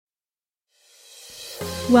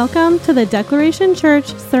Welcome to the Declaration Church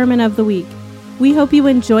Sermon of the Week. We hope you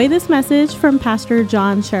enjoy this message from Pastor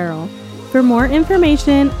John Sherrill. For more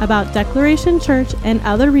information about Declaration Church and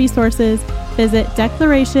other resources, visit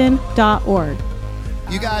declaration.org.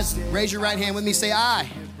 You guys, raise your right hand with me. Say I.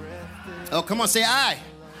 Oh, come on, say I.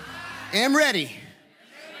 Am ready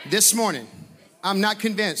this morning. I'm not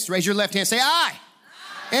convinced. Raise your left hand. Say I.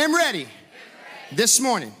 Am ready this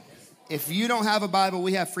morning. If you don't have a Bible,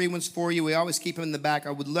 we have free ones for you. We always keep them in the back.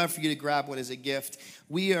 I would love for you to grab one as a gift.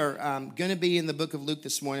 We are going to be in the book of Luke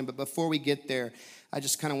this morning, but before we get there, I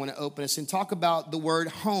just kind of want to open us and talk about the word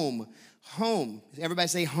home. Home. Everybody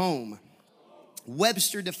say home.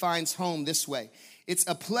 Webster defines home this way. It's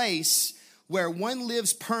a place where one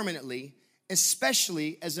lives permanently,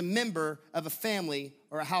 especially as a member of a family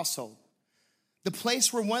or a household. The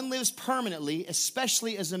place where one lives permanently,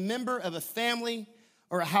 especially as a member of a family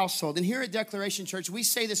or a household. And here at Declaration Church, we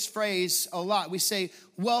say this phrase a lot. We say,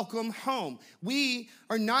 welcome home. We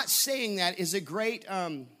are not saying that as a great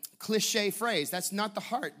cliche phrase. That's not the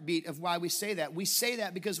heartbeat of why we say that. We say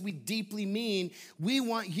that because we deeply mean we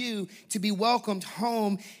want you to be welcomed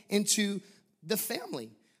home into the family.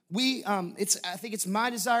 I think it's my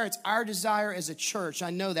desire, it's our desire as a church. I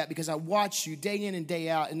know that because I watch you day in and day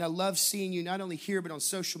out, and I love seeing you not only here, but on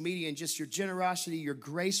social media, and just your generosity, your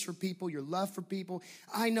grace for people, your love for people.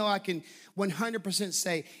 I know I can 100%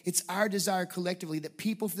 say it's our desire collectively that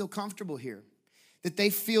people feel comfortable here, that they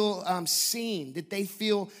feel seen, that they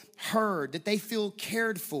feel heard, that they feel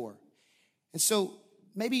cared for. And so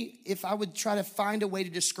maybe if I would try to find a way to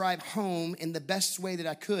describe home in the best way that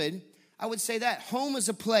I could, I would say that home is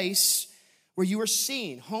a place where you are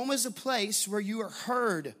seen. Home is a place where you are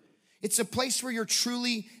heard. It's a place where you're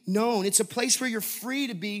truly known. It's a place where you're free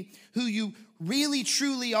to be who you really,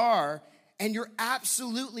 truly are, and you're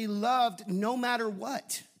absolutely loved no matter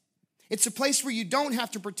what. It's a place where you don't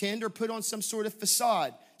have to pretend or put on some sort of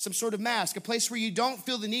facade, some sort of mask, a place where you don't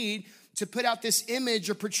feel the need to put out this image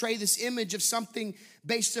or portray this image of something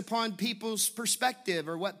based upon people's perspective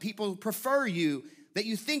or what people prefer you, that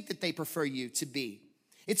you think that they prefer you to be.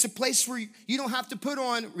 It's a place where you don't have to put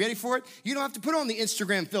on, ready for it? You don't have to put on the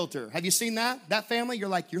Instagram filter. Have you seen that? That family, you're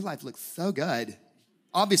like, your life looks so good.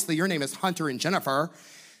 Obviously, your name is Hunter and Jennifer.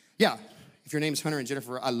 Yeah, if your name is Hunter and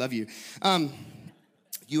Jennifer, I love you.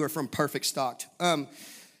 You are from perfect stock.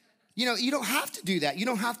 You don't have to do that. You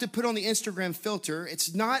don't have to put on the Instagram filter.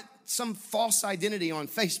 It's not some false identity on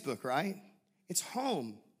Facebook, right? It's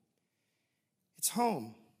home. It's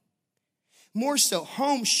home. More so,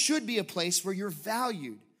 home should be a place where you're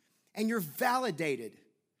valued and you're validated.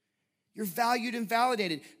 You're valued and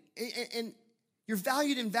validated. And you're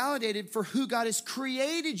valued and validated for who God has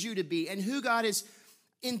created you to be and who God has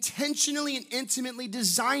intentionally and intimately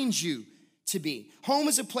designed you to be. Home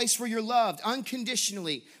is a place where you're loved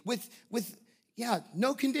unconditionally with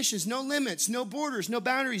no conditions, no limits, no borders, no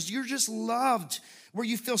boundaries. You're just loved, where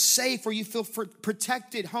you feel safe, where you feel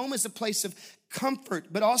protected. Home is a place of comfort,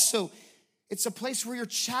 but also it's a place where you're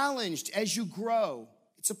challenged as you grow.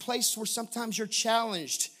 It's a place where sometimes you're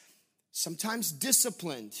challenged, sometimes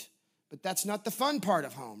disciplined, but that's not the fun part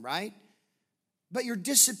of home, right? But you're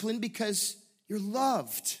disciplined because you're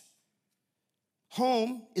loved.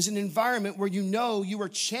 Home is an environment where you know you are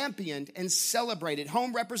championed and celebrated.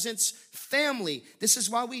 Home represents family. This is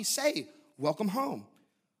why we say, welcome home.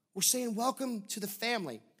 We're saying welcome to the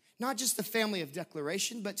family, not just the family of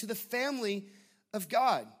Declaration, but to the family of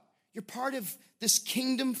God. You're part of this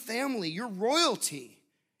kingdom family. You're royalty.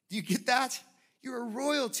 Do you get that? You're a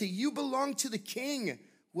royalty. You belong to the King.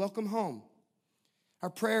 Welcome home. Our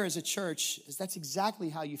prayer as a church is that's exactly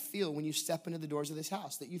how you feel when you step into the doors of this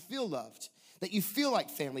house, that you feel loved, that you feel like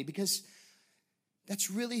family, because that's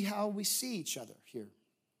really how we see each other here.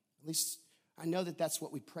 At least I know that that's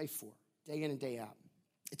what we pray for day in and day out.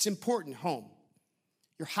 It's important, home.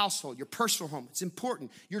 Your household, your personal home, it's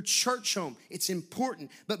important. Your church home, it's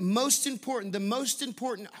important. But most important, the most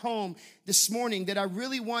important home this morning that I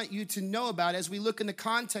really want you to know about as we look in the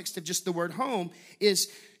context of just the word home is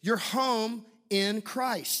your home in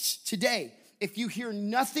Christ. Today, if you hear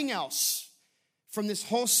nothing else from this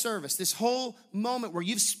whole service, this whole moment where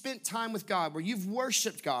you've spent time with God, where you've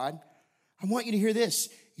worshiped God, I want you to hear this.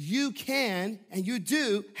 You can and you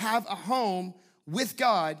do have a home with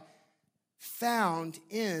God found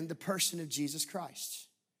in the person of Jesus Christ.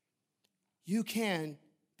 You can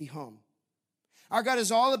be home. Our God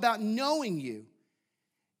is all about knowing you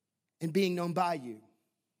and being known by you.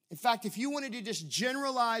 In fact, if you wanted to just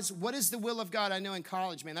generalize what is the will of God, I know in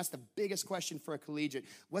college, man, that's the biggest question for a collegiate.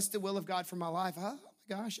 What's the will of God for my life?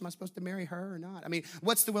 my gosh, am I supposed to marry her or not? I mean,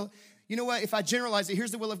 what's the will? You know what? If I generalize it,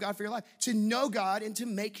 here's the will of God for your life. To know God and to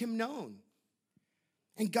make him known.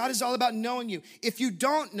 And God is all about knowing you. If you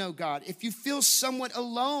don't know God, if you feel somewhat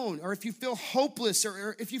alone, or if you feel hopeless,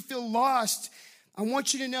 or if you feel lost, I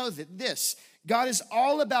want you to know that God is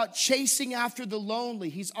all about chasing after the lonely.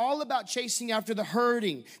 He's all about chasing after the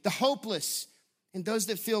hurting, the hopeless, and those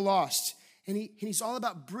that feel lost. And he's all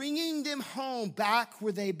about bringing them home back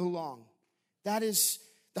where they belong. That is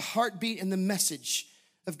the heartbeat and the message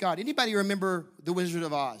of God. Anybody remember The Wizard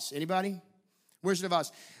of Oz? Anybody? Wizard of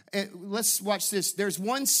Oz. Let's watch this. There's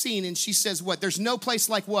one scene and she says what? There's no place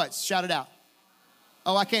like what? Shout it out.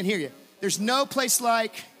 Oh, I can't hear you. There's no place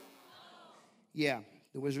like, The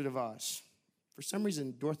Wizard of Oz. For some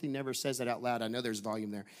reason, Dorothy never says that out loud. I know there's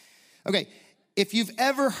volume there. Okay, if you've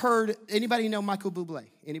ever heard, anybody know Michael Bublé?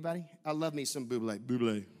 Anybody? I love me some Bublé.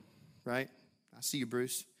 Bublé, right? I see you,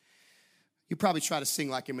 Bruce. You probably try to sing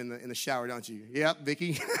like him in the shower, don't you? Yep,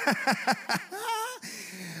 Vicky.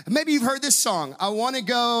 Maybe you've heard this song. I want to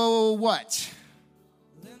go what?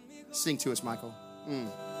 Sing to us, Michael.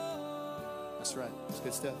 That's right. It's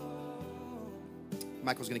good stuff.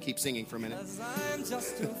 Michael's going to keep singing for a minute.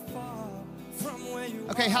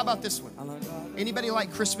 Okay, how about this one? Anybody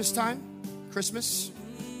like Christmas time? Christmas?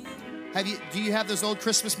 Do you have those old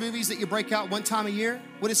Christmas movies that you break out one time a year?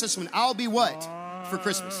 What is this one? I'll be what for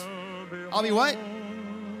Christmas? I'll be what?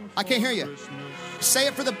 I can't hear you. Say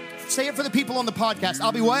it for the people on the podcast.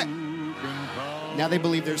 I'll be what? Now they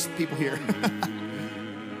believe there's people here.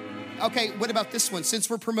 Okay, what about this one? Since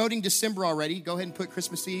we're promoting December already, go ahead and put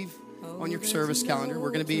Christmas Eve on your service calendar.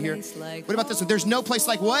 We're going to be here. What about this one? There's no place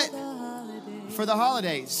like what? For the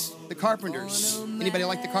holidays. The Carpenters. Anybody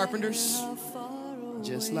like the Carpenters?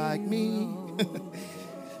 Just like me.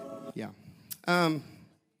 Yeah.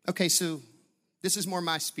 Okay, so this is more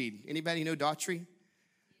my speed. Anybody know Daughtry?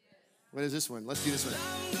 What is this one? Let's do this one.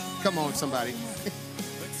 Come on, somebody.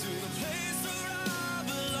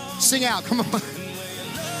 Sing out, come on.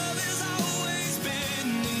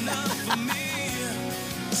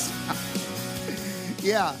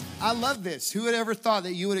 Yeah, I love this. Who would ever thought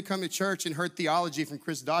that you would have come to church and heard theology from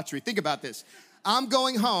Chris Daughtry? Think about this. I'm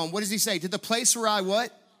going home. What does he say? To the place where I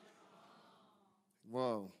what?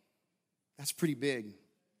 Whoa, that's pretty big.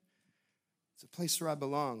 It's a place where I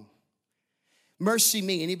belong. Mercy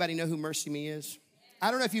Me. Anybody know who Mercy Me is? I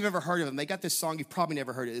don't know if you've ever heard of them. They got this song. You've probably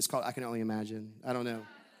never heard it. It's called I Can Only Imagine. I don't know.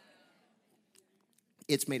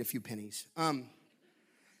 It's made a few pennies.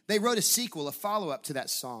 They wrote a sequel, a follow-up to that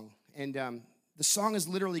song. And the song is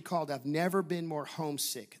literally called I've Never Been More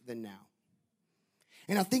Homesick Than Now.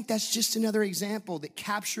 And I think that's just another example that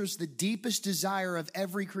captures the deepest desire of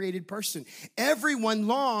every created person. Everyone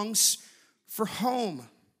longs for home.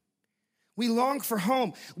 We long for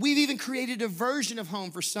home. We've even created a version of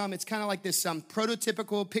home for some. It's kind of like this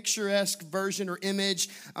prototypical, picturesque version or image.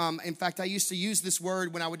 In fact, I used to use this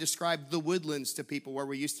word when I would describe the woodlands to people where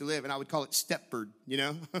we used to live, and I would call it Stepford, you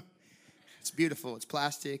know? It's beautiful. It's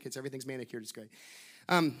plastic. Everything's manicured. It's great.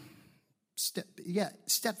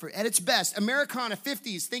 Stepford. At its best, Americana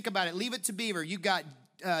 50s, think about it. Leave It to Beaver. You've got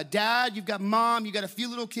dad, you've got mom, you've got a few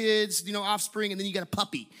little kids, offspring, and then you got a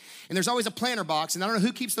puppy. And there's always a planter box, and I don't know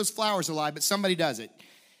who keeps those flowers alive, but somebody does it.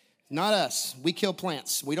 Not us. We kill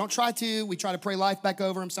plants. We don't try to. We try to pray life back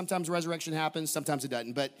over them. Sometimes resurrection happens. Sometimes it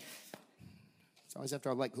doesn't. But it's always after,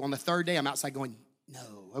 on the third day, I'm outside going,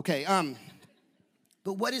 no. Okay,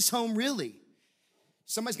 but what is home really?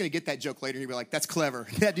 Somebody's going to get that joke later, and you'll be like, that's clever.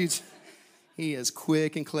 That he is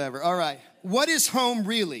quick and clever. All right, what is home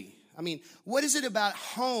really? I mean, what is it about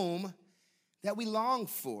home that we long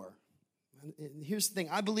for? And here's the thing.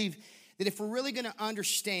 I believe that if we're really going to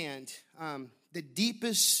understand the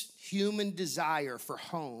deepest human desire for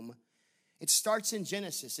home, it starts in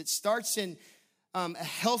Genesis. It starts in a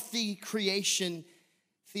healthy creation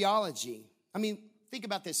theology. I mean, think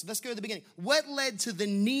about this. Let's go to the beginning. What led to the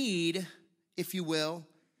need, if you will?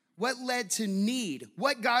 What led to need?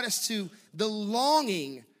 What got us to the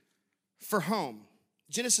longing for home?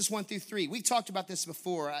 Genesis 1-3. We've talked about this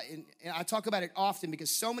before, and I talk about it often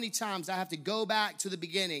because so many times I have to go back to the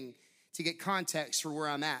beginning to get context for where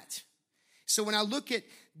I'm at. So when I look at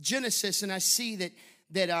Genesis and I see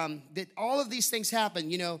that all of these things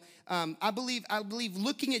happen, I believe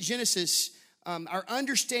looking at Genesis, our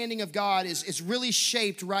understanding of God is really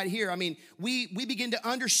shaped right here. I mean, we begin to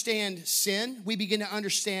understand sin. We begin to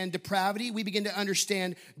understand depravity. We begin to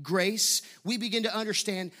understand grace. We begin to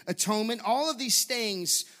understand atonement. All of these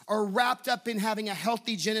things are wrapped up in having a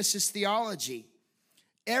healthy Genesis theology.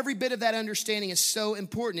 Every bit of that understanding is so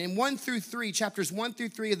important. In 1-3, chapters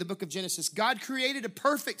 1-3 of the book of Genesis, God created a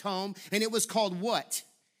perfect home, and it was called what?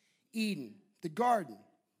 Eden, the garden.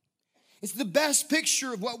 It's the best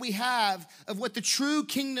picture of what we have of what the true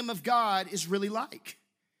kingdom of God is really like.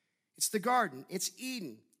 It's the garden. It's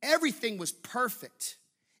Eden. Everything was perfect.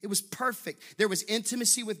 It was perfect. There was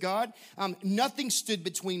intimacy with God. Nothing stood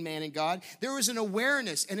between man and God. There was an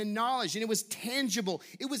awareness and a knowledge, and it was tangible.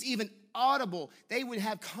 It was even audible. They would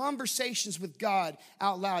have conversations with God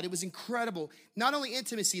out loud. It was incredible. Not only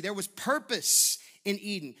intimacy, there was purpose in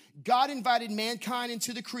Eden. God invited mankind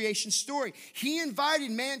into the creation story. He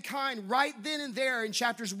invited mankind right then and there in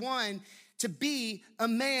chapters 1 to be a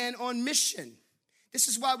man on mission. This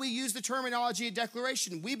is why we use the terminology of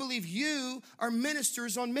declaration. We believe you are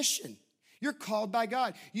ministers on mission. You're called by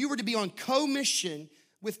God. You were to be on co-mission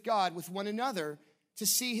with God, with one another, to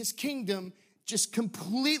see his kingdom just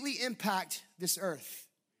completely impact this earth.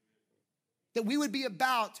 That we would be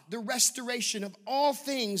about the restoration of all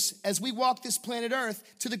things as we walk this planet earth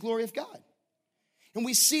to the glory of God. And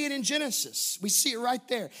we see it in Genesis. We see it right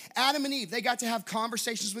there. Adam and Eve, they got to have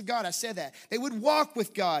conversations with God. I said that. They would walk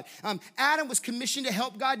with God. Adam was commissioned to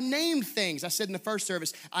help God name things. I said in the first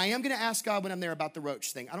service, I am going to ask God when I'm there about the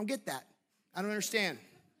roach thing. I don't get that. I don't understand.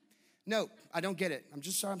 No, I don't get it.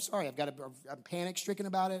 I'm sorry. I'm panic-stricken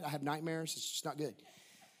about it. I have nightmares. It's just not good.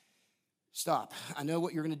 Stop. I know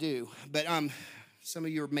what you're going to do. But some of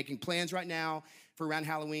you are making plans right now for around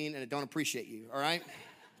Halloween, and I don't appreciate you, all right?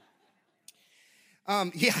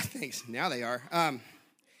 Yeah, thanks. Now they are.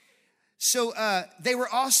 So they were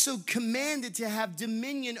also commanded to have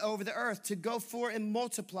dominion over the earth, to go forth and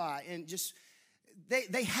multiply, and just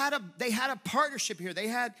they had a partnership here. They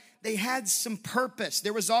had some purpose.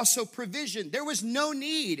 There was also provision. There was no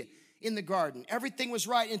need in the garden. Everything was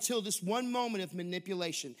right until this one moment of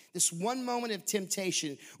manipulation, this one moment of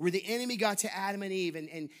temptation where the enemy got to Adam and Eve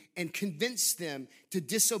and convinced them to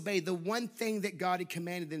disobey the one thing that God had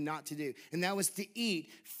commanded them not to do. And that was to eat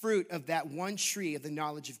fruit of that one tree of the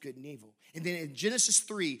knowledge of good and evil. And then in Genesis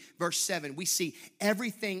 3, verse 7, we see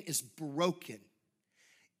everything is broken.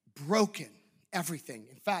 Broken. Everything.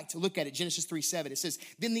 In fact, look at it, Genesis 3:7. It says,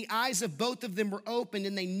 then the eyes of both of them were opened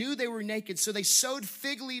and they knew they were naked. So they sewed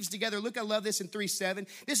fig leaves together. Look, I love this in 3:7.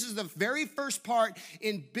 This is the very first part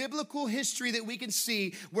in biblical history that we can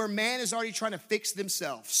see where man is already trying to fix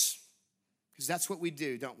themselves. Because that's what we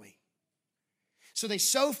do, don't we? So they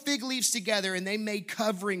sew fig leaves together and they made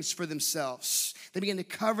coverings for themselves. They began to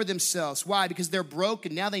cover themselves. Why? Because they're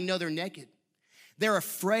broken. Now they know they're naked. They're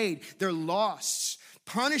afraid. They're lost.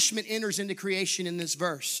 Punishment enters into creation in this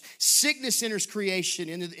verse. Sickness enters creation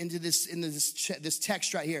into this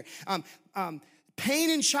text right here. Pain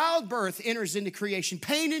in childbirth enters into creation.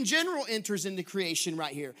 Pain in general enters into creation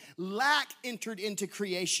right here. Lack entered into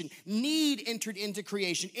creation. Need entered into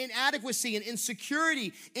creation. Inadequacy and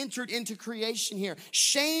insecurity entered into creation here.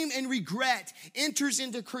 Shame and regret enters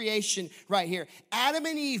into creation right here. Adam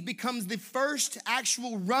and Eve becomes the first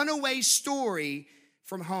actual runaway story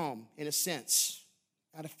from home, in a sense,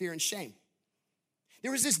 out of fear and shame.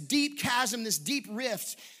 There was this deep chasm, this deep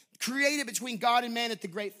rift created between God and man at the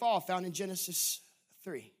great fall, found in Genesis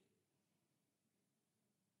 3.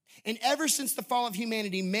 And ever since the fall of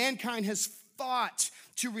humanity, mankind has fought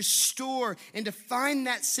to restore and to find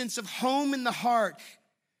that sense of home in the heart.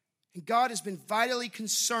 And God has been vitally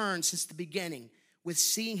concerned since the beginning with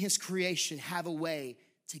seeing his creation have a way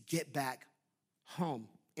to get back home.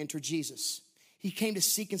 Enter Jesus. He came to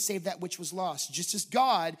seek and save that which was lost. Just as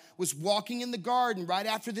God was walking in the garden right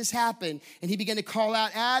after this happened, and he began to call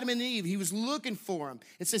out Adam and Eve, he was looking for them.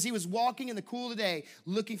 It says he was walking in the cool of the day,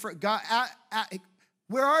 looking for God.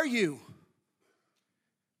 Where are you?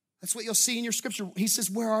 That's what you'll see in your scripture. He says,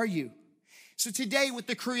 where are you? So today, with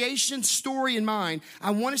the creation story in mind, I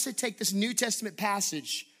want us to take this New Testament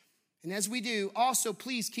passage, and as we do, also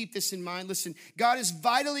please keep this in mind. Listen, God is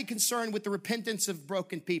vitally concerned with the repentance of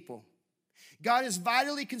broken people. God is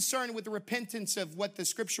vitally concerned with the repentance of what the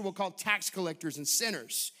scripture will call tax collectors and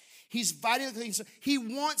sinners. He's vitally concerned. He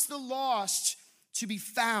wants the lost to be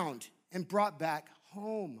found and brought back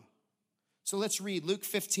home. So let's read Luke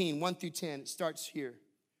 15, 1-10. It starts here.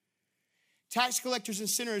 Tax collectors and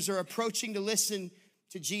sinners are approaching to listen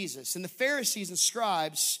to Jesus. And the Pharisees and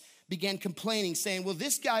scribes began complaining, saying, well,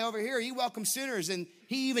 this guy over here, he welcomes sinners and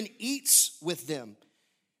he even eats with them.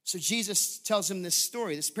 So Jesus tells him this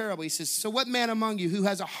story, this parable. He says, so what man among you who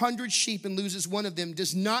has 100 sheep and loses one of them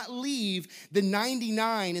does not leave the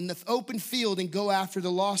 99 in the open field and go after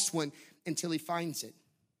the lost one until he finds it?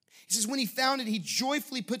 He He says, when he found it, he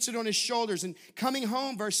joyfully puts it on his shoulders. And coming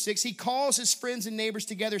home, verse 6, he calls his friends and neighbors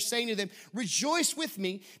together, saying to them, rejoice with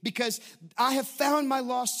me because I have found my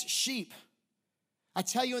lost sheep. I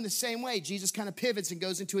tell you in the same way, Jesus kind of pivots and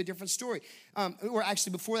goes into a different story. Or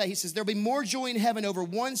actually before that, he says, there'll be more joy in heaven over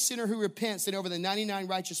one sinner who repents than over the 99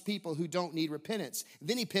 righteous people who don't need repentance.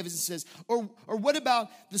 Then he pivots and says, or what about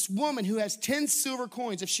this woman who has 10 silver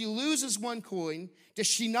coins? If she loses one coin, does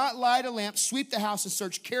she not light a lamp, sweep the house, and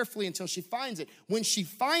search carefully until she finds it? When she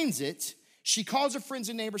finds it, she calls her friends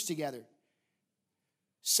and neighbors together,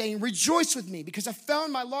 saying, rejoice with me because I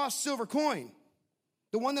found my lost silver coin.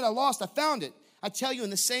 The one that I lost, I found it. I tell you in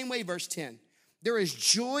the same way, verse 10, there is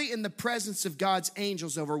joy in the presence of God's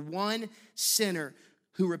angels over one sinner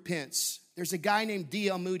who repents. There's a guy named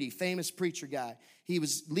D.L. Moody, famous preacher guy. He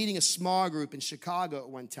was leading a small group in Chicago at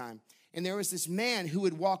one time. And there was this man who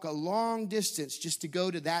would walk a long distance just to go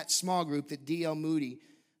to that small group that D.L. Moody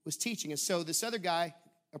was teaching. And so this other guy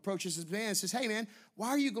approaches his man and says, hey man, why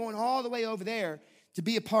are you going all the way over there to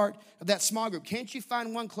be a part of that small group? Can't you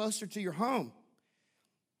find one closer to your home?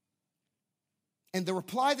 And the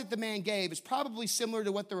reply that the man gave is probably similar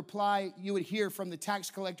to what the reply you would hear from the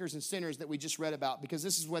tax collectors and sinners that we just read about, because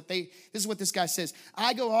this is what this guy says.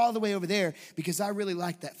 I go all the way over there because I really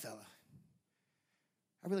like that fella.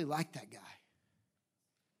 I really like that guy.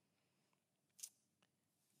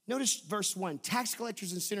 Notice verse 1. Tax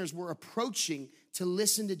collectors and sinners were approaching to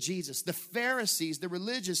listen to Jesus. The Pharisees, the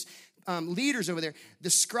religious leaders over there, the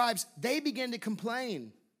scribes, they begin to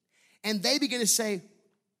complain. And they begin to say,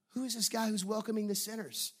 who is this guy who's welcoming the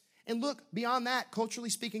sinners? And look, beyond that, culturally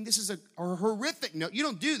speaking, this is a horrific note. You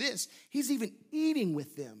don't do this. He's even eating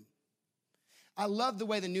with them. I love the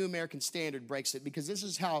way the New American Standard breaks it, because this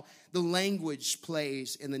is how the language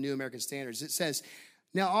plays in the New American Standards. It says,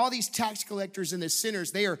 now all these tax collectors and the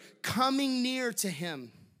sinners, they are coming near to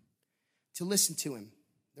him to listen to him.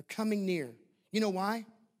 They're coming near. You know why?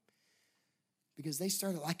 Because they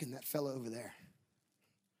started liking that fellow over there.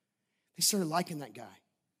 They started liking that guy.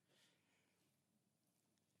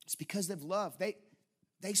 It's because they've loved.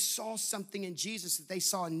 They saw something in Jesus that they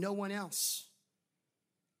saw in no one else.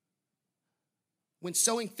 When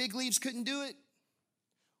sowing fig leaves couldn't do it,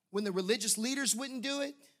 when the religious leaders wouldn't do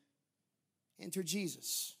it, enter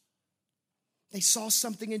Jesus. They saw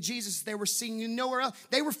something in Jesus they were seeing nowhere else.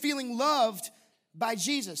 They were feeling loved by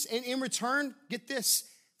Jesus. And in return, get this,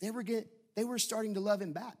 they were starting to love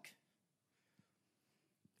him back.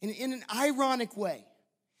 And in an ironic way,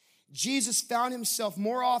 Jesus found himself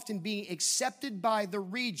more often being accepted by the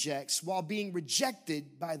rejects while being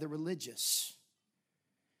rejected by the religious.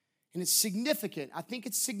 And it's significant. I think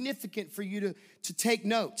it's significant for you to take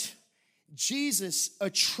note. Jesus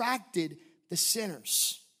attracted the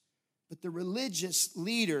sinners, but the religious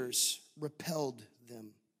leaders repelled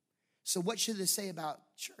them. So what should this say about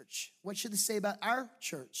church? What should this say about our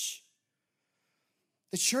church?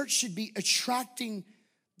 The church should be attracting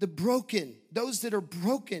the broken, those that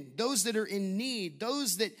are in need,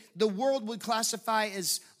 those that the world would classify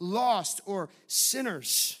as lost or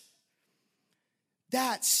sinners.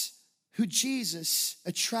 That's who Jesus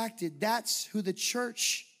attracted. That's who the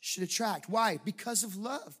church should attract. Why? Because of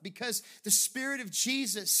love. Because the Spirit of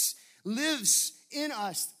Jesus lives in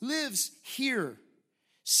us, lives here.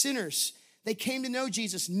 Sinners, they came to know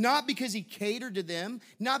Jesus not because he catered to them,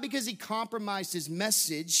 not because he compromised his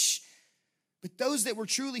message, but those that were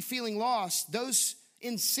truly feeling lost, those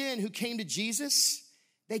in sin who came to Jesus,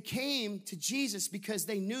 they came to Jesus because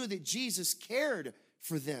they knew that Jesus cared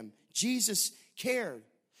for them. Jesus cared.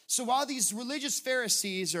 So while these religious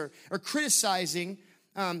Pharisees are criticizing,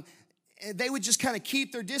 they would just kind of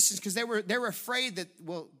keep their distance because they were afraid that,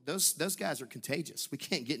 well, those guys are contagious. We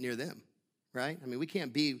can't get near them, right? I mean, we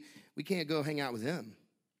can't go hang out with them.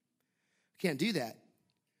 We can't do that.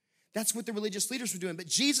 That's what the religious leaders were doing. But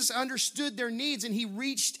Jesus understood their needs and he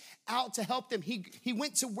reached out to help them. He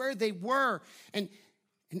went to where they were and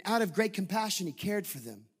out of great compassion, he cared for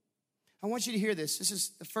them. I want you to hear this. This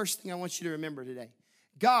is the first thing I want you to remember today.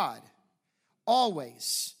 God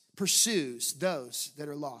always pursues those that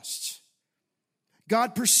are lost.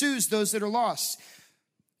 God pursues those that are lost.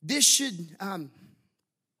 This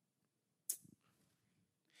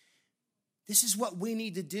is what we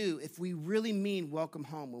need to do if we really mean welcome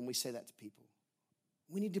home when we say that to people.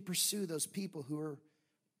 We need to pursue those people who are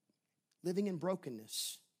living in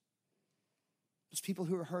brokenness. Those people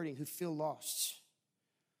who are hurting, who feel lost,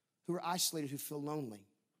 who are isolated, who feel lonely.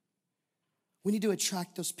 We need to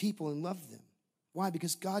attract those people and love them. Why?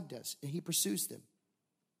 Because God does, and he pursues them.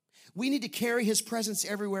 We need to carry his presence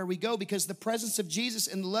everywhere we go because the presence of Jesus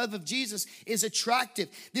and the love of Jesus is attractive.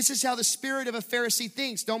 This is how the spirit of a Pharisee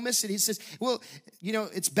thinks. Don't miss it. He says, well,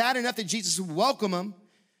 it's bad enough that Jesus would welcome them.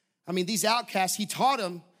 I mean, these outcasts, he taught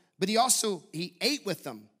them, but he ate with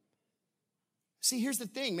them. See, here's the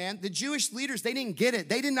thing, man. The Jewish leaders, they didn't get it.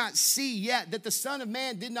 They did not see yet that the Son of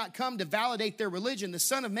Man did not come to validate their religion. The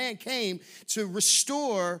Son of Man came to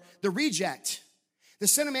restore the reject. The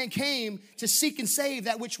Son of Man came to seek and save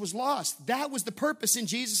that which was lost. That was the purpose in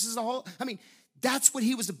Jesus as a whole. That's what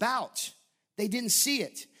he was about. They didn't see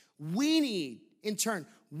it. We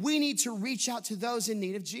need to reach out to those in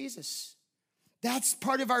need of Jesus. That's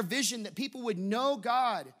part of our vision, that people would know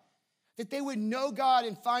God, that they would know God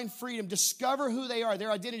and find freedom, discover who they are, their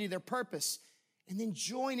identity, their purpose, and then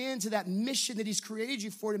join into that mission that he's created you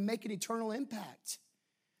for to make an eternal impact.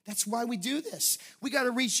 That's why we do this. We got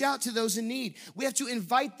to reach out to those in need. We have to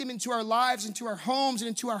invite them into our lives, into our homes, and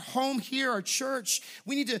into our home here, our church.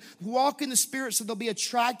 We need to walk in the Spirit so they'll be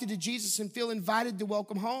attracted to Jesus and feel invited to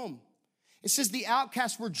welcome home. It says the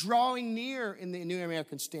outcasts were drawing near in the New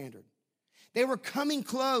American Standard. They were coming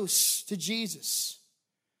close to Jesus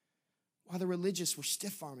while the religious were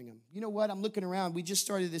stiff-arming him. You know what? I'm looking around. We just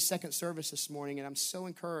started this second service this morning, and I'm so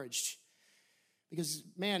encouraged because,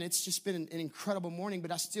 man, it's just been an incredible morning,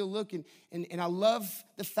 but I still look, and I love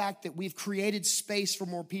the fact that we've created space for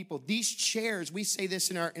more people. These chairs, we say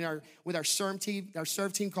this with our serve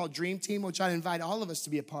team called Dream Team, which I invite all of us to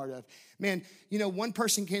be a part of. Man, one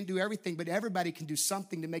person can't do everything, but everybody can do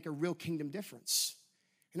something to make a real kingdom difference.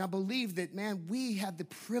 And I believe that, man, we have the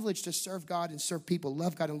privilege to serve God and serve people,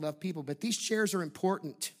 love God and love people. But these chairs are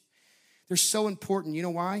important. They're so important. You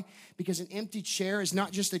know why? Because an empty chair is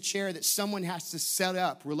not just a chair that someone has to set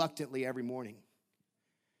up reluctantly every morning.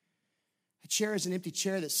 A chair is an empty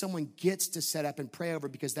chair that someone gets to set up and pray over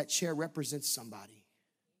because that chair represents somebody.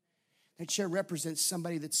 That chair represents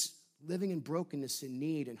somebody that's living in brokenness and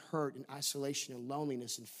need and hurt and isolation and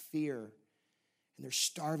loneliness and fear. And they're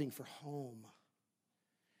starving for home.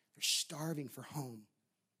 They're starving for home.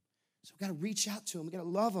 So we've got to reach out to them. We've got to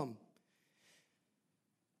love them.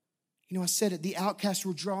 I said it, the outcasts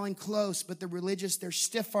were drawing close, but the religious, they're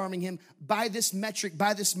stiff-arming him. By this metric,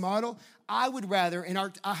 by this model, I would rather, and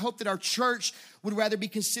I hope that our church would rather be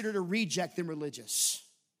considered a reject than religious.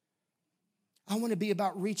 I want to be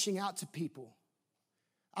about reaching out to people.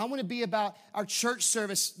 I want to be about our church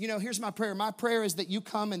service. Here's my prayer. My prayer is that you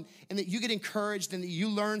come and that you get encouraged and that you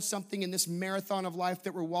learn something in this marathon of life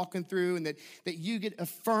that we're walking through, and that you get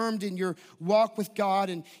affirmed in your walk with God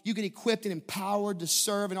and you get equipped and empowered to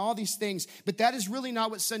serve and all these things. But that is really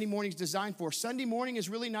not what Sunday morning is designed for. Sunday morning is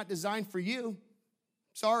really not designed for you.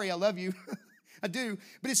 Sorry, I love you. I do,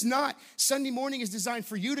 but it's not. Sunday morning is designed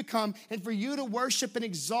for you to come and for you to worship and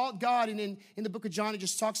exalt God. And in the book of John, it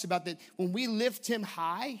just talks about that when we lift him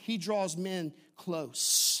high, he draws men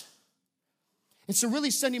close. And so really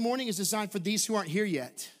Sunday morning is designed for these who aren't here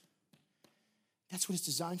yet. That's what it's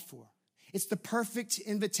designed for. It's the perfect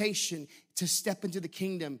invitation to step into the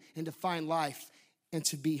kingdom and to find life and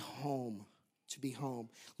to be home. To be home.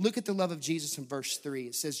 Look at the love of Jesus in verse 3.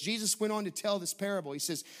 It says, Jesus went on to tell this parable. He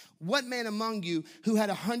says, what man among you who had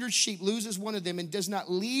 100 sheep loses one of them and does not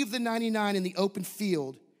leave the 99 in the open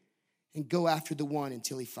field and go after the one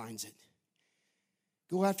until he finds it?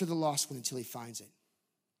 Go after the lost one until he finds it.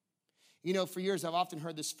 For years I've often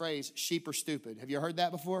heard this phrase, sheep are stupid. Have you heard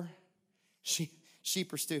that before?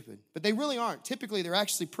 Sheep are stupid. But they really aren't. Typically, they're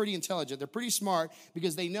actually pretty intelligent. They're pretty smart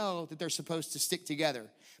because they know that they're supposed to stick together.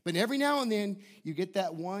 But every now and then, you get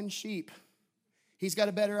that one sheep. He's got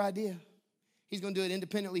a better idea. He's going to do it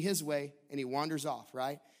independently his way, and he wanders off,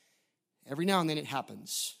 right? Every now and then it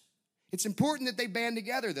happens. It's important that they band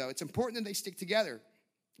together, though. It's important that they stick together.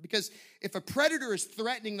 Because if a predator is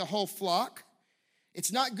threatening the whole flock,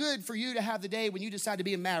 it's not good for you to have the day when you decide to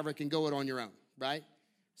be a maverick and go it on your own, right?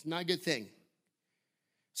 It's not a good thing.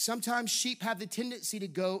 Sometimes sheep have the tendency to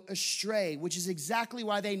go astray, which is exactly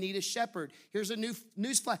why they need a shepherd. Here's a new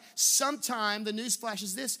newsflash. Sometimes the newsflash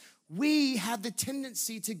is this: we have the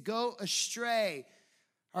tendency to go astray.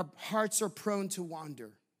 Our hearts are prone to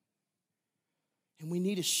wander. And we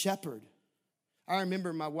need a shepherd. I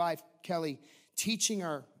remember my wife, Kelly, teaching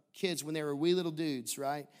our kids when they were wee little dudes,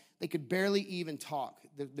 right? They could barely even talk.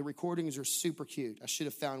 The recordings are super cute. I should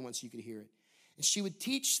have found one so you could hear it. And she would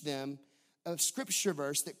teach them a scripture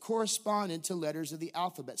verse that corresponded to letters of the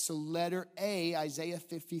alphabet. So letter A, Isaiah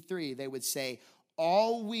 53, they would say,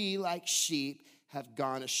 all we like sheep have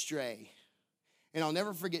gone astray. And I'll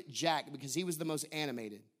never forget Jack because he was the most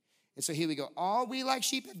animated. And so he would go, all we like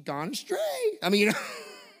sheep have gone astray.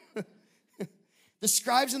 The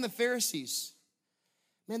scribes and the Pharisees,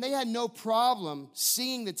 Man, they had no problem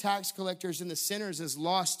seeing the tax collectors and the sinners as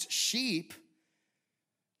lost sheep.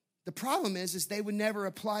 The problem is they would never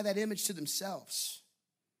apply that image to themselves.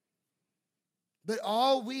 But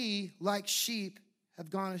all we, like sheep, have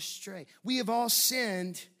gone astray. We have all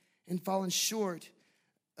sinned and fallen short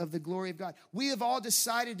of the glory of God. We have all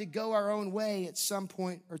decided to go our own way at some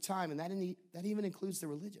point or time, and that even includes the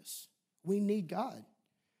religious. We need God.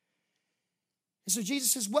 And so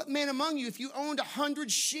Jesus says, what man among you, if you owned 100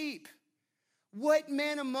 sheep, what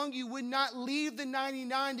man among you would not leave the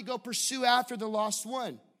 99 to go pursue after the lost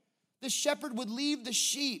one? The shepherd would leave the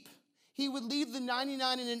sheep. He would leave the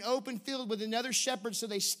 99 in an open field with another shepherd, so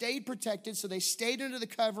they stayed protected, so they stayed under the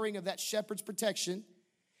covering of that shepherd's protection,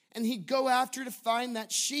 and he'd go after to find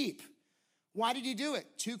that sheep. Why did he do it?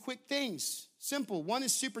 Two quick things. Simple. One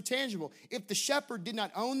is super tangible. If the shepherd did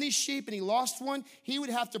not own these sheep and he lost one, he would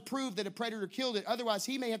have to prove that a predator killed it. Otherwise,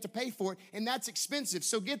 he may have to pay for it, and that's expensive.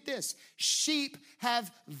 So get this. Sheep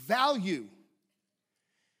have value.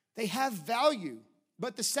 They have value.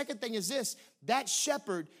 But the second thing is this. That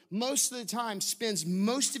shepherd, most of the time, spends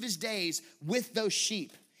most of his days with those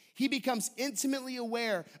sheep. He becomes intimately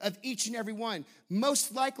aware of each and every one.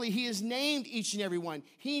 Most likely, he has named each and every one.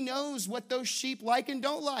 He knows what those sheep like and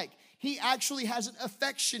don't like. He actually has an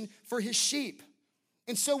affection for his sheep.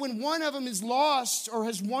 And so when one of them is lost or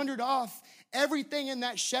has wandered off, everything in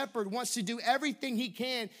that shepherd wants to do everything he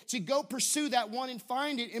can to go pursue that one and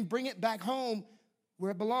find it and bring it back home where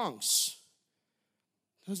it belongs.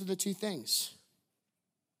 Those are the two things.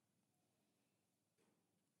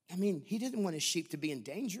 I mean, he didn't want his sheep to be in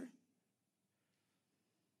danger.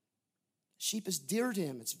 Sheep is dear to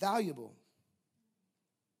him. It's valuable.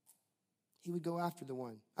 He would go after the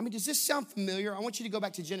one. I mean, does this sound familiar? I want you to go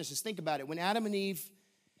back to Genesis. Think about it. When Adam and Eve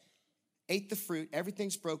ate the fruit,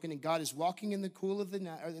 everything's broken, and God is walking in the cool of the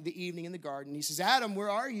night, or the evening in the garden. He says, Adam, where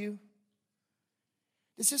are you?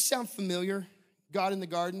 Does this sound familiar? God in the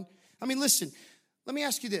garden? I mean, listen, let me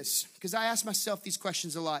ask you this, because I ask myself these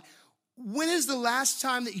questions a lot. When is the last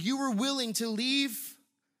time that you were willing to leave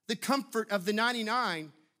the comfort of the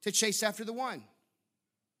 99 to chase after the one?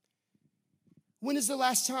 When is the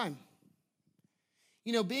last time?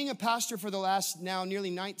 You know, being a pastor for the last now nearly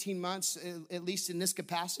 19 months, at least in this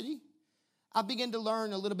capacity, I began to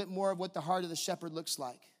learn a little bit more of what the heart of the shepherd looks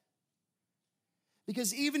like.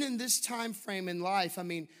 Because even in this time frame in life, I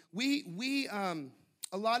mean,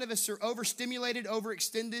 a lot of us are overstimulated,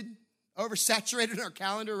 overextended, oversaturated in our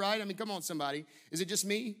calendar, right? I mean, come on, somebody. Is it just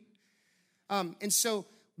me? And so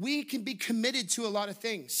we can be committed to a lot of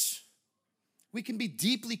things. We can be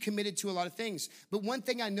deeply committed to a lot of things. But one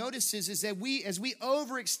thing I notice is that as we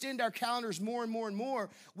overextend our calendars more and more and more,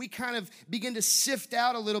 we kind of begin to sift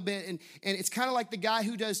out a little bit. And it's kind of like the guy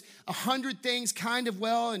who does 100 things kind of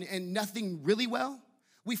well and nothing really well.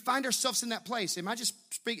 We find ourselves in that place. Am I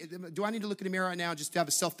just speaking? Do I need to look in the mirror right now just to have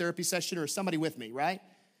a self-therapy session, or is somebody with me, right?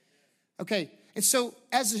 Okay. And so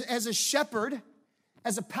as a shepherd,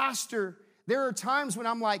 as a pastor, there are times when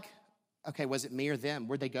I'm like, okay, was it me or them?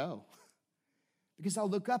 Where'd they go? Because I'll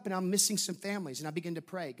look up and I'm missing some families, and I begin to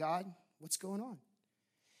pray, God, what's going on?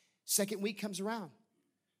 Second week comes around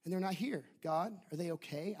and they're not here. God, are they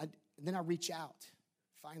okay? And then I reach out.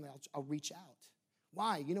 Finally, I'll reach out.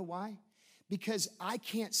 Why? You know why? Because I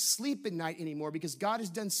can't sleep at night anymore, because God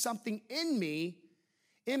has done something in me,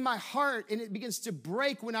 in my heart, and it begins to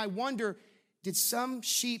break when I wonder, did some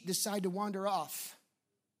sheep decide to wander off?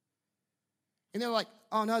 And they're like,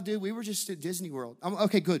 oh no, dude, we were just at Disney World.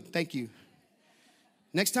 Okay, good, thank you.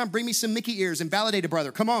 Next time, bring me some Mickey ears and validate a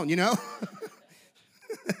brother. Come on, you know?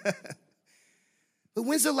 But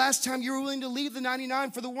when's the last time you were willing to leave the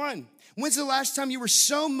 99 for the one? When's the last time you were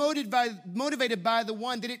so motivated by the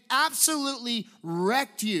one that it absolutely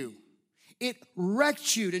wrecked you? It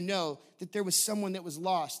wrecked you to know that there was someone that was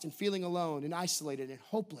lost and feeling alone and isolated and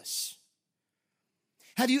hopeless.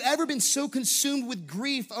 Have you ever been so consumed with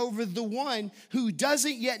grief over the one who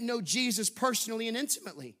doesn't yet know Jesus personally and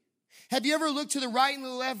intimately? Have you ever looked to the right and the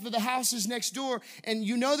left of the houses next door, and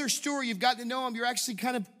you know their story, you've gotten to know them, you're actually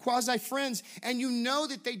kind of quasi-friends, and you know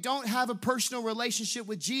that they don't have a personal relationship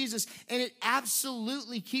with Jesus, and it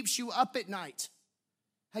absolutely keeps you up at night?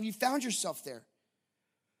 Have you found yourself there?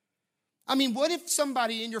 I mean, what if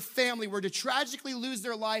somebody in your family were to tragically lose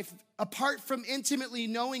their life apart from intimately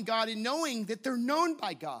knowing God and knowing that they're known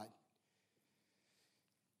by God?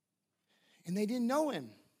 And they didn't know him.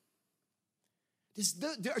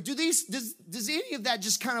 Does any of that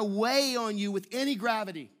just kind of weigh on you with any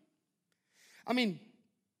gravity? I mean,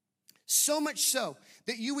 so much so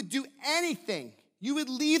that you would do anything. You would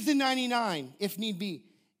leave the 99 if need be,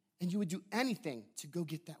 and you would do anything to go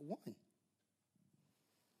get that one.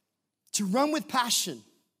 to run with passion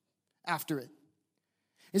after it.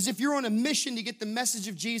 As if you're on a mission to get the message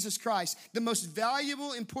of Jesus Christ. The most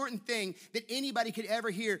valuable, important thing that anybody could ever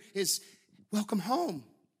hear is, welcome home.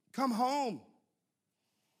 Come home.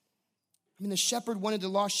 I mean, the shepherd wanted the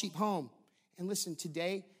lost sheep home. And listen,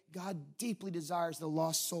 today, God deeply desires the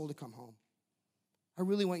lost soul to come home. I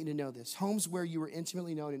really want you to know this. Home's where you are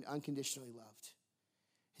intimately known and unconditionally loved.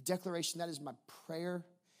 A declaration, that is my prayer.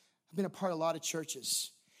 I've been a part of a lot of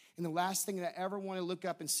churches. And the last thing that I ever want to look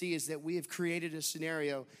up and see is that we have created a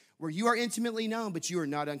scenario where you are intimately known, but you are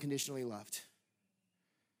not unconditionally loved.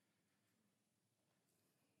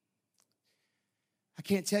 I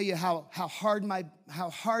can't tell you how hard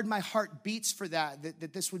my heart beats for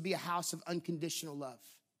that this would be a house of unconditional love.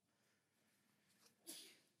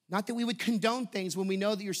 Not that we would condone things when we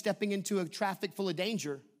know that you're stepping into a traffic full of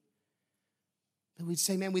danger. But we'd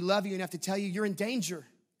say, man, we love you enough to tell you you're in danger.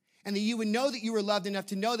 And that you would know that you were loved enough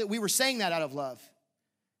to know that we were saying that out of love.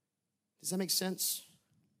 Does that make sense?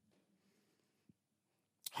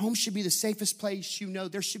 Home should be the safest place you know.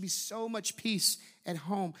 There should be so much peace at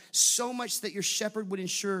home. So much that your shepherd would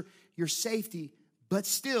ensure your safety, but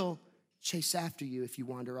still chase after you if you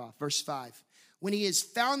wander off. Verse 5. When he has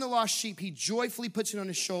found the lost sheep, he joyfully puts it on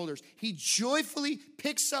his shoulders. He joyfully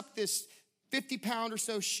picks up this 50-pound or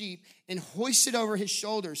so sheep and hoists it over his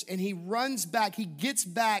shoulders. And he runs back. He gets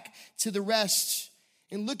back to the rest.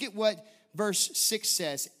 And look at what verse 6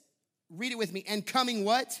 says. Read it with me. And coming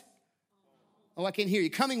what? Oh, I can't hear you.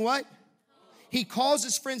 Coming what? He calls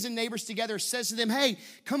his friends and neighbors together, says to them, hey,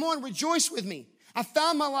 come on, rejoice with me. I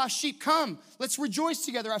found my lost sheep. Come, let's rejoice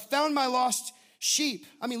together. I found my lost sheep.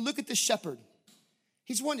 I mean, look at the shepherd.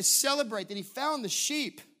 He's wanting to celebrate that he found the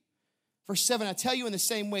sheep. Verse 7, I tell you in the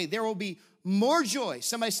same way, there will be more joy.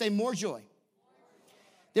 Somebody say more joy.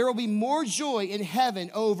 There will be more joy in heaven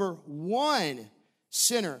over one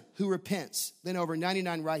sinner who repents than over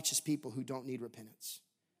 99 righteous people who don't need repentance.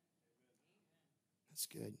 That's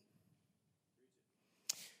good.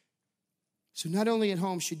 So not only at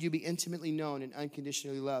home should you be intimately known and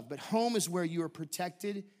unconditionally loved, but home is where you are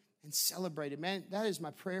protected and celebrated. Man, that is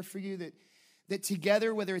my prayer for you, that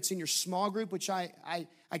together, whether it's in your small group, which I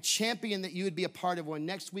champion that you would be a part of one.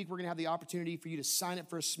 Next week, we're going to have the opportunity for you to sign up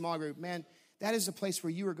for a small group. Man, that is a place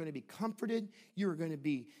where you are going to be comforted. You are going to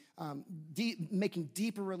be making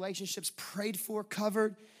deeper relationships, prayed for,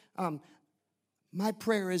 covered. My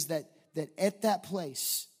prayer is that at that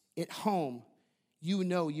place, at home, you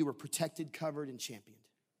know you were protected, covered, and championed.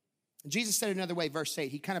 Jesus said it another way, verse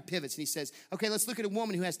 8. He kind of pivots and he says, okay, let's look at a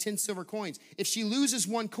woman who has 10 silver coins. If she loses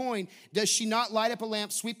one coin, does she not light up a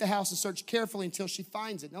lamp, sweep the house, and search carefully until she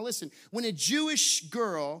finds it? Now listen, when a Jewish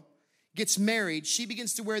girl gets married, she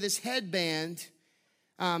begins to wear this headband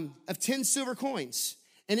of 10 silver coins.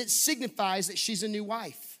 And it signifies that she's a new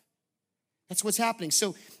wife. That's what's happening.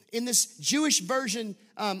 So in this Jewish version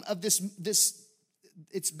of this,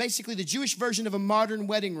 it's basically the Jewish version of a modern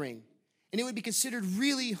wedding ring. And it would be considered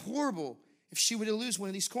really horrible if she were to lose one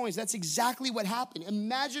of these coins. That's exactly what happened.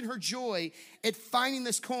 Imagine her joy at finding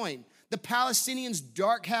this coin. The Palestinians'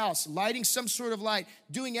 dark house, lighting some sort of light,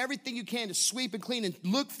 doing everything you can to sweep and clean and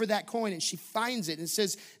look for that coin. And she finds it. And it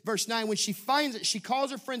says, verse 9, when she finds it, she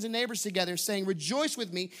calls her friends and neighbors together saying, rejoice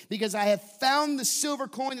with me because I have found the silver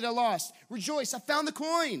coin that I lost. Rejoice, I found the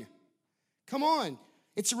coin. Come on.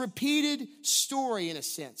 It's a repeated story in a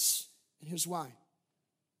sense. And here's why.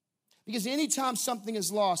 Because anytime something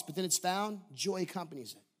is lost, but then it's found, joy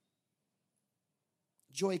accompanies it.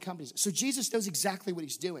 Joy accompanies it. So Jesus knows exactly what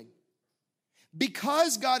he's doing.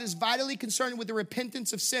 Because God is vitally concerned with the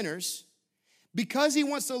repentance of sinners, because he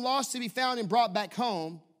wants the lost to be found and brought back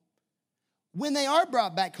home, when they are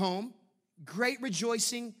brought back home, great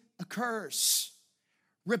rejoicing occurs.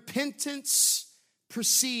 Repentance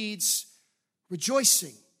precedes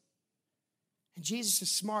rejoicing. And Jesus is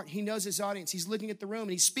smart. He knows his audience. He's looking at the room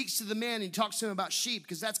and he speaks to the men and he talks to them about sheep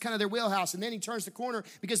because that's kind of their wheelhouse. And then he turns the corner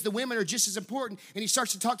because the women are just as important. And he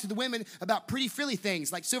starts to talk to the women about pretty frilly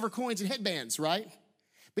things like silver coins and headbands, right?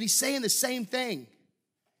 But he's saying the same thing.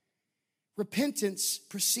 Repentance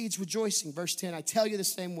precedes rejoicing. Verse 10, I tell you the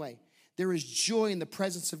same way. There is joy in the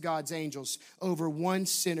presence of God's angels over one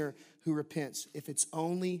sinner who repents. If it's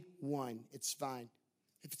only one, it's fine.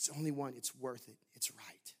 If it's only one, it's worth it. It's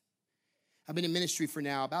right. I've been in ministry for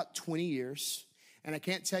now about 20 years. And I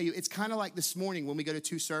can't tell you, it's kind of like this morning when we go to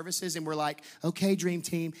 2 services and we're like, okay, dream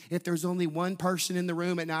team, if there's only one person in the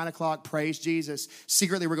room at 9 o'clock, praise Jesus.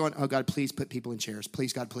 Secretly, we're going, oh, God, please put people in chairs.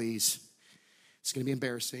 Please, God, please. It's going to be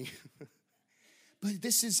embarrassing. But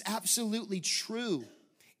this is absolutely true.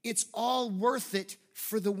 It's all worth it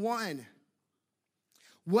for the one.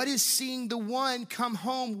 What is seeing the one come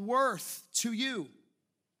home worth to you?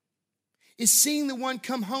 Is seeing the one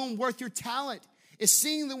come home worth your talent? Is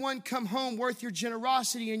seeing the one come home worth your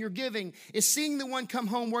generosity and your giving? Is seeing the one come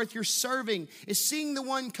home worth your serving? Is seeing the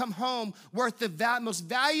one come home worth the most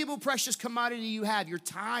valuable, precious commodity you have, your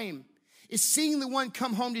time? Is seeing the one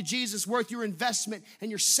come home to Jesus worth your investment and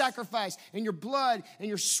your sacrifice and your blood and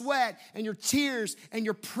your sweat and your tears and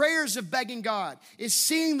your prayers of begging God? Is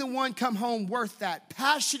seeing the one come home worth that?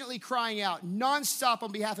 Passionately crying out nonstop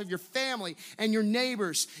on behalf of your family and your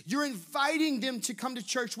neighbors. You're inviting them to come to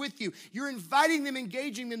church with you. You're inviting them,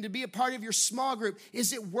 engaging them to be a part of your small group.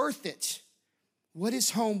 Is it worth it? What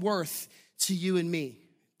is home worth to you and me?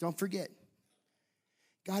 Don't forget.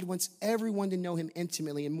 God wants everyone to know him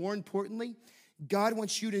intimately. And more importantly, God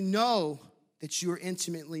wants you to know that you are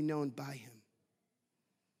intimately known by him.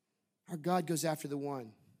 Our God goes after the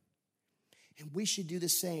one. And we should do the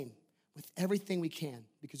same with everything we can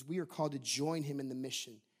because we are called to join him in the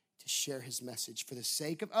mission to share his message for the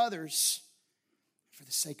sake of others, for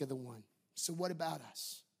the sake of the one. So what about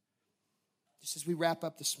us? Just as we wrap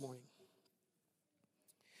up this morning,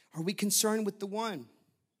 are we concerned with the one?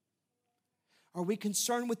 Are we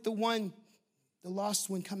concerned with the one, the lost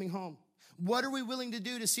one coming home? What are we willing to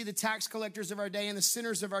do to see the tax collectors of our day and the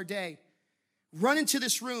sinners of our day run into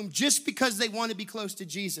this room just because they want to be close to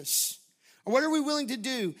Jesus? Or what are we willing to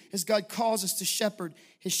do as God calls us to shepherd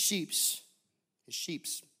his sheep?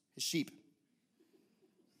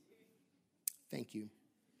 Thank you.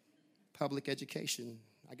 Public education,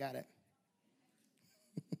 I got it.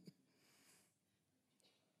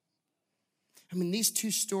 I mean, these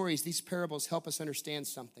two stories, these parables help us understand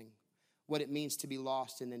something, what it means to be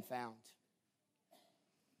lost and then found.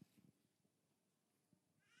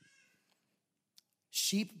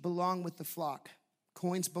 Sheep belong with the flock,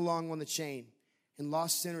 coins belong on the chain, and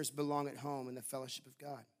lost sinners belong at home in the fellowship of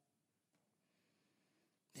God.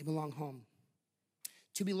 They belong home.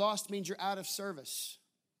 To be lost means you're out of service.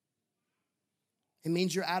 It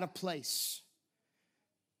means you're out of place.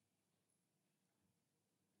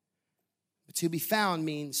 But to be found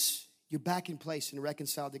means you're back in place and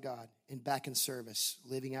reconciled to God and back in service,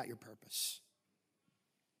 living out your purpose.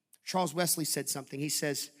 Charles Wesley said something. He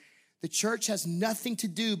says, the church has nothing to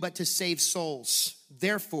do but to save souls.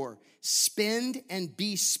 Therefore, spend and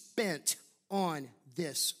be spent on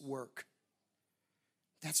this work.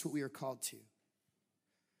 That's what we are called to.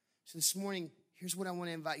 So this morning, here's what I want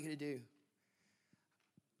to invite you to do.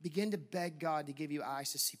 Begin to beg God to give you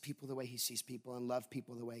eyes to see people the way he sees people and love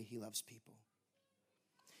people the way he loves people.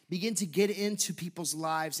 Begin to get into people's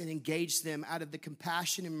lives and engage them out of the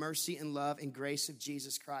compassion and mercy and love and grace of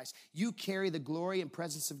Jesus Christ. You carry the glory and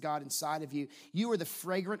presence of God inside of you. You are the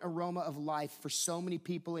fragrant aroma of life for so many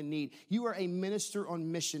people in need. You are a minister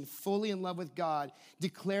on mission, fully in love with God,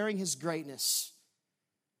 declaring his greatness.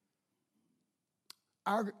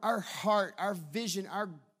 Our heart, our vision, our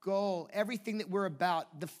goal, everything that we're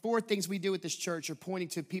about, the four things we do at this church are pointing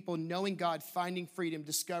to people knowing God, finding freedom,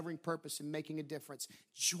 discovering purpose, and making a difference.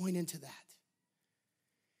 Join into that.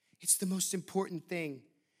 It's the most important thing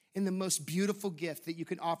and the most beautiful gift that you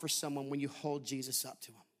can offer someone when you hold Jesus up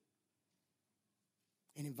to him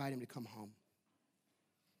and invite him to come home.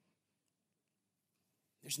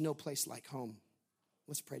 There's no place like home.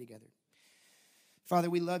 Let's pray together. Father,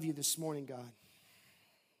 we love you this morning, God.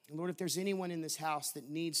 And Lord, if there's anyone in this house that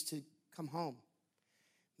needs to come home,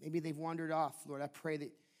 maybe they've wandered off, Lord, I pray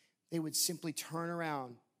that they would simply turn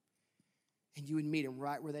around and you would meet them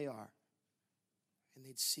right where they are and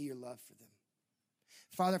they'd see your love for them.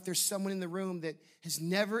 Father, if there's someone in the room that has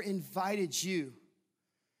never invited you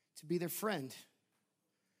to be their friend,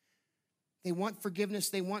 they want forgiveness,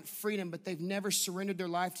 they want freedom, but they've never surrendered their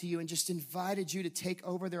life to you and just invited you to take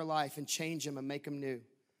over their life and change them and make them new.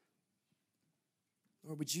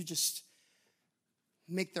 Or would you just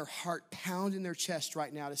make their heart pound in their chest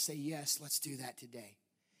right now to say, yes, let's do that today.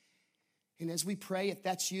 And as we pray, if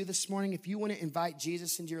that's you this morning, if you want to invite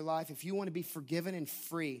Jesus into your life, if you want to be forgiven and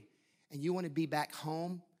free, and you want to be back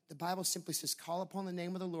home, the Bible simply says, call upon the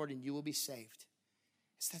name of the Lord and you will be saved.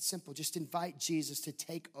 It's that simple. Just invite Jesus to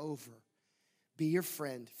take over, be your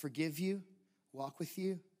friend, forgive you, walk with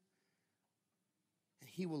you, and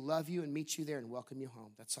he will love you and meet you there and welcome you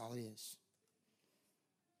home. That's all it is.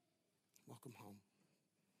 Welcome home.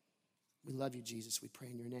 We love you, Jesus. We pray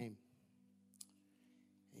in your name.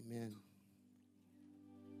 Amen.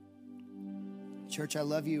 Church, I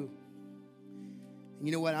love you. And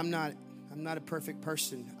you know what? I'm not a perfect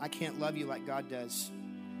person. I can't love you like God does.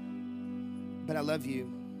 But I love you.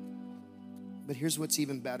 But here's what's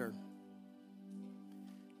even better.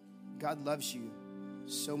 God loves you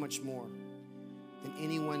so much more than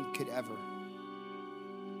anyone could ever.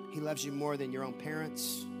 He loves you more than your own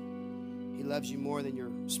parents. He loves you more than your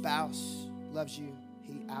spouse loves you.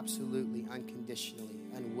 He absolutely, unconditionally,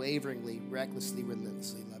 unwaveringly, recklessly,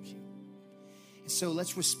 relentlessly loves you. And so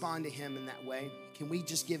let's respond to him in that way. Can we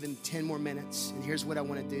just give him 10 more minutes? And here's what I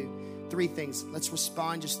want to do. 3 things. Let's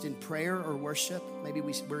respond just in prayer or worship. Maybe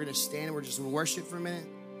we're going to stand and we're just going to worship for a minute.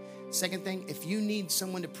 Second thing, if you need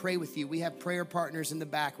someone to pray with you, we have prayer partners in the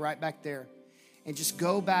back, right back there. And just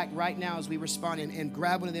go back right now as we respond and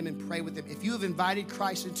grab one of them and pray with them. If you have invited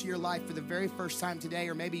Christ into your life for the very first time today,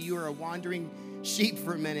 or maybe you are a wandering sheep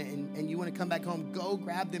for a minute and you want to come back home, go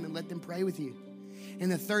grab them and let them pray with you.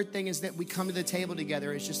 And the third thing is that we come to the table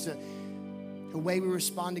together. It's just a way we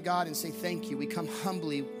respond to God and say thank you. We come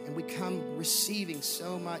humbly and we come receiving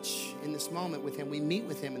so much in this moment with him. We meet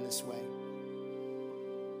with him in this way.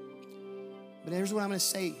 But here's what I'm going to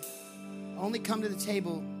say. Only come to the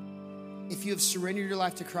table if you have surrendered your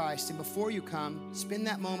life to Christ. And before you come, spend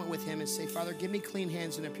that moment with him and say, Father, give me clean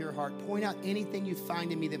hands and a pure heart. Point out anything you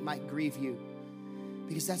find in me that might grieve you.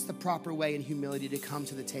 Because that's the proper way in humility to come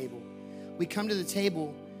to the table. We come to the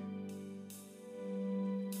table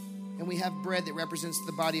and we have bread that represents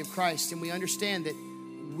the body of Christ. And we understand that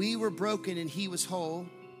we were broken and he was whole.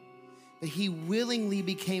 But he willingly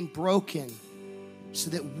became broken so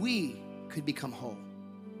that we could become whole.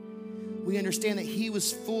 We understand that he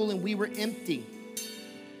was full and we were empty.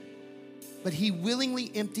 But he willingly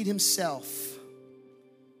emptied himself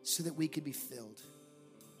so that we could be filled.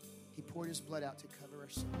 He poured his blood out to cover our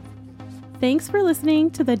sin. Thanks for listening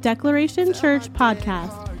to the Declaration Church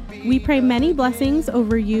podcast. We pray many blessings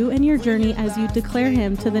over you and your journey as you declare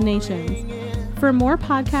him to the nations. For more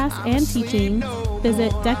podcasts and teachings,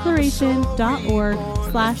 visit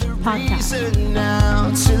declaration.org/podcast.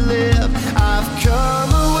 Now to live, I've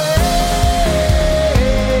come away.